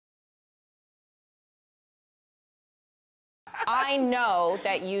I know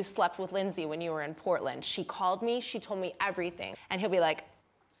that you slept with Lindsay when you were in Portland. She called me, she told me everything. And he'll be like,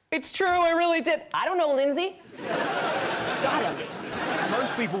 it's true, I really did. I don't know, Lindsay. Got him.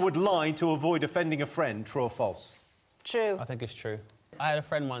 Most people would lie to avoid offending a friend, true or false? True. I think it's true. I had a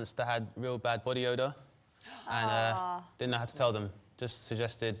friend once that had real bad body odour and didn't know how to tell them. Just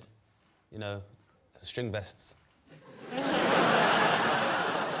suggested, you know, string vests.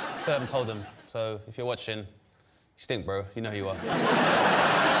 Still haven't told them. So if you're watching, you stink, bro. You know who you are.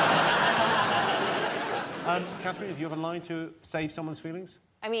 Katherine, have you ever lied to save someone's feelings?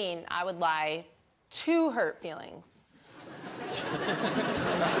 I mean, I would lie to hurt feelings.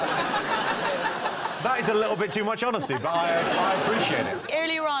 That is a little bit too much honesty, but I appreciate it.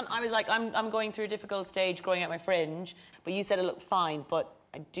 Earlier on, I was like, I'm going through a difficult stage growing out my fringe, but you said it looked fine, but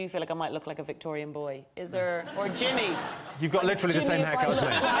I do feel like I might look like a Victorian boy. Is there... Or Jimmy. You've got literally the same haircut as me.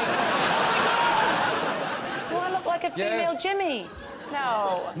 Do I look like a female Jimmy?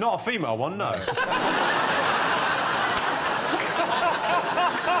 No. Not a female one, no.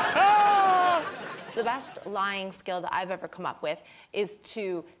 The best lying skill that I've ever come up with is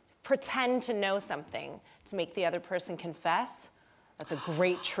to pretend to know something to make the other person confess. That's a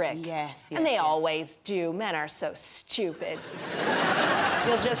great trick. Yes, and they always do. Men are so stupid.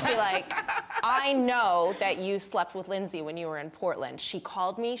 You'll just be like, I know that you slept with Lindsay when you were in Portland. She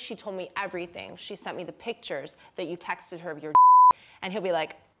called me, she told me everything. She sent me the pictures that you texted her of your and he'll be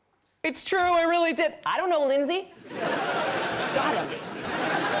like, it's true, I really did. I don't know, Lindsay. Got him.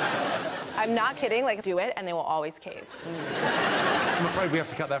 I'm not kidding, like, do it, and they will always cave. I'm afraid we have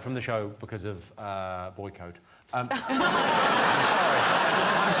to cut that from the show because of boy code. I'm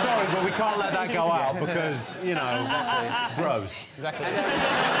sorry, but we can't let that go out because, you know, bros. Exactly.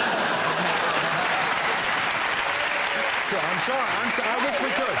 Sure, I'm sorry, I wish we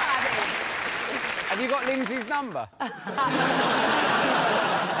could. Have you got Lindsay's number?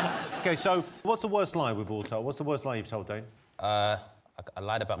 OK, so what's the worst lie we've all told? What's the worst lie you've told, Dane? I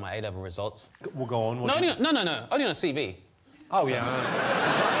lied about my A-level results. We'll go on. No, only on a CV. Oh, so.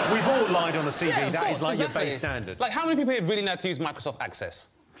 Yeah. We've all lied on a CV. Yeah, that course, is like exactly. your base standard. Like, how many people here really know how to use Microsoft Access?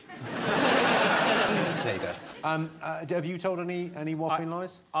 There you go. Have you told any whopping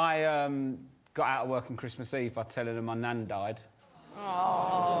lies? I got out of work on Christmas Eve by telling them my nan died.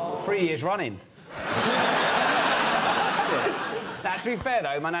 Oh. 3 years running. Now, to be fair,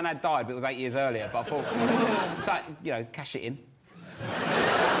 though, my nan had died, but it was 8 years earlier. But I thought, it's like, you know, cash it in.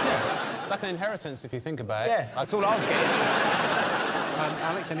 Yeah. It's like an inheritance if you think about it. Yeah, that's all I was getting.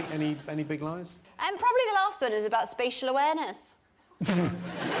 Alex, any big lies? Probably the last one is about spatial awareness. Go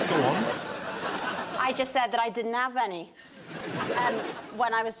on. I just said that I didn't have any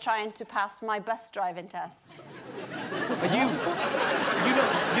when I was trying to pass my bus driving test.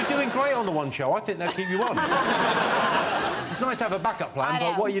 You're doing great on the one show. I think they'll keep you on. It's nice to have a backup plan,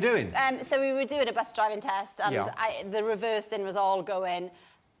 but what are you doing? So we were doing a bus driving test, and the reversing was all going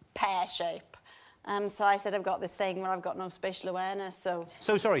pear shape. So I said, I've got this thing where I've got no spatial awareness, so...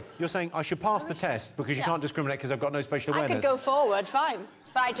 So, sorry, you're saying I should pass the test because you can't discriminate because I've got no spatial awareness? I could go forward, fine,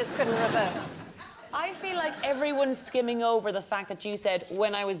 but I just couldn't reverse. I feel like everyone's skimming over the fact that you said,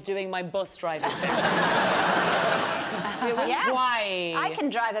 when I was doing my bus driving test. Yeah. Why? I can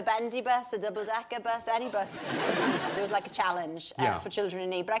drive a bendy bus, a double-decker bus, any bus. It was like a challenge for children in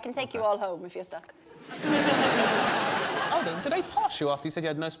need, but I can take you all home if you're stuck. Oh, did they pass you after you said you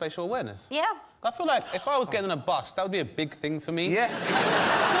had no spatial awareness? Yeah. I feel like if I was getting on a bus, that would be a big thing for me. Yeah.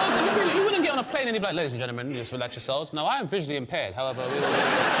 No, you wouldn't get on a plane and you'd be like, ladies and gentlemen, just relax yourselves. No, I am visually impaired, however...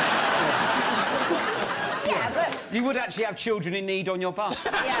 Yeah, but... You would actually have children in need on your bus.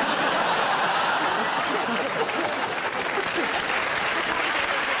 Yeah.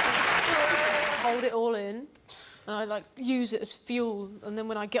 Hold it all in, and I like use it as fuel, and then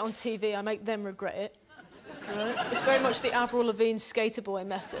when I get on TV, I make them regret it. Right? It's very much the Avril Lavigne skater boy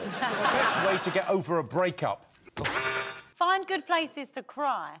method. Best way to get over a breakup. Find good places to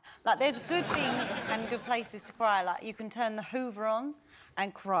cry. Like, there's good things and good places to cry. Like, you can turn the Hoover on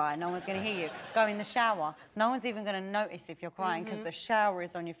and cry. No one's going to hear you. Go in the shower. No one's even going to notice if you're crying because the shower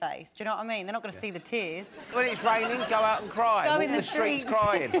is on your face. Do you know what I mean? They're not going to see the tears. When it's raining, go out and cry. Go Walk in the streets streets.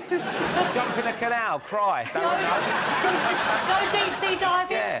 crying. Jump in the canal, cry. Go deep sea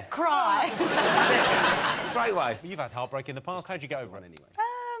diving, cry. Great way. You've had heartbreak in the past. How'd you get over it anyway?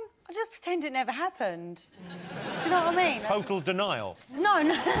 I just pretend it never happened. Do you know what I mean? Total denial. No.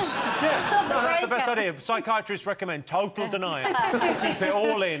 Yeah, that's the best idea. Psychiatrists recommend total denial. Keep it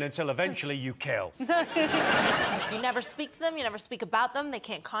all in until eventually you kill. You never speak to them, you never speak about them, they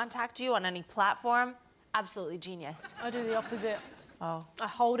can't contact you on any platform. Absolutely genius. I do the opposite. Oh. I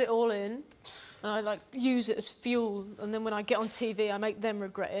hold it all in, And I, like, use it as fuel, and then when I get on TV, I make them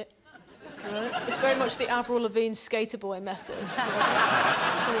regret it. Right? It's very much the Avril Lavigne skater boy method. So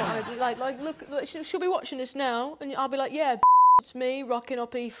what I do, look, she'll be watching this now, and I'll be like, yeah, it's me, rocking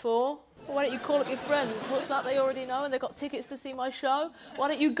up E4. Well, why don't you call up your friends? What's that they already know, and they've got tickets to see my show? Why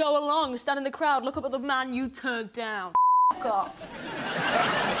don't you go along, stand in the crowd, look up at the man you turned down? F***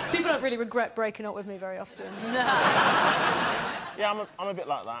 off. People don't really regret breaking up with me very often. No. Yeah, I'm a bit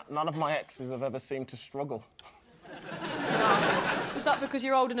like that. None of my exes have ever seemed to struggle. Is that because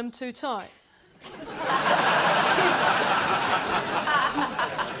you're holding them too tight?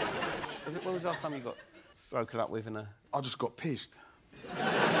 When was the last time you got broken up with in a... I just got pissed.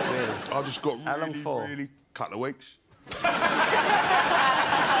 Really? I just got How long for? really... couple of weeks.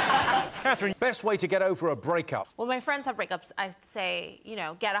 Katherine, best way to get over a breakup? When my friends have breakups, I say, you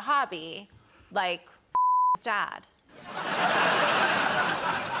know, get a hobby, like his dad.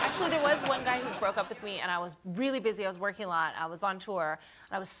 Actually, there was one guy who broke up with me, and I was really busy. I was working a lot. I was on tour,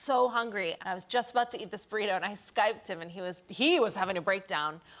 and I was so hungry, and I was just about to eat this burrito, and I Skyped him, and he was having a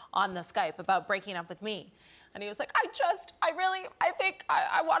breakdown on the Skype about breaking up with me. And he was like, I think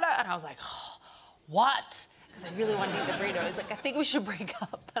I wanna... And I was like, oh, what? Because I really wanted to eat the burrito. He's like, I think we should break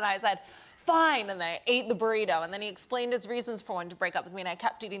up. And I said, fine. And then I ate the burrito. And then he explained his reasons for wanting to break up with me, and I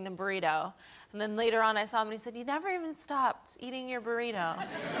kept eating the burrito. And then later on, I saw him, and he said, you never even stopped eating your burrito.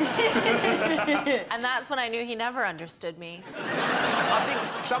 And that's when I knew he never understood me. I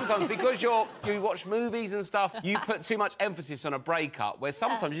think sometimes, because you watch movies and stuff, you put too much emphasis on a breakup, where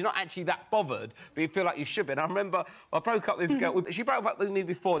sometimes you're not actually that bothered, but you feel like you should be. And I remember I broke up with this girl. She broke up with me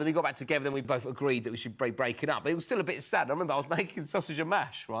before, then we got back together, then we both agreed that we should be breaking up. But it was still a bit sad. I remember I was making sausage and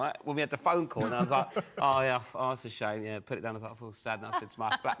mash, right, when we had the phone call, and I was like, oh, yeah, oh, that's a shame, yeah, put it down. I was like, I feel sad. And I said to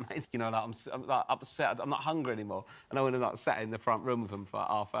my flatmates, you know, like, I'm like, upset, I'm not hungry anymore. And I went and like, sat in the front room with them for like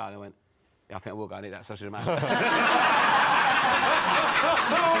half an hour, and I went, yeah, I think I will go and eat that sausage and mash.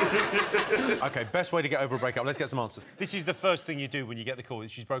 OK, best way to get over a breakup. Let's get some answers. This is the first thing you do when you get the call that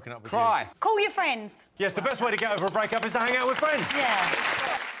she's broken up with you. Cry. Call your friends. Yes, the best way to get over a breakup is to hang out with friends.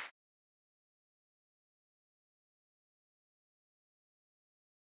 Yeah.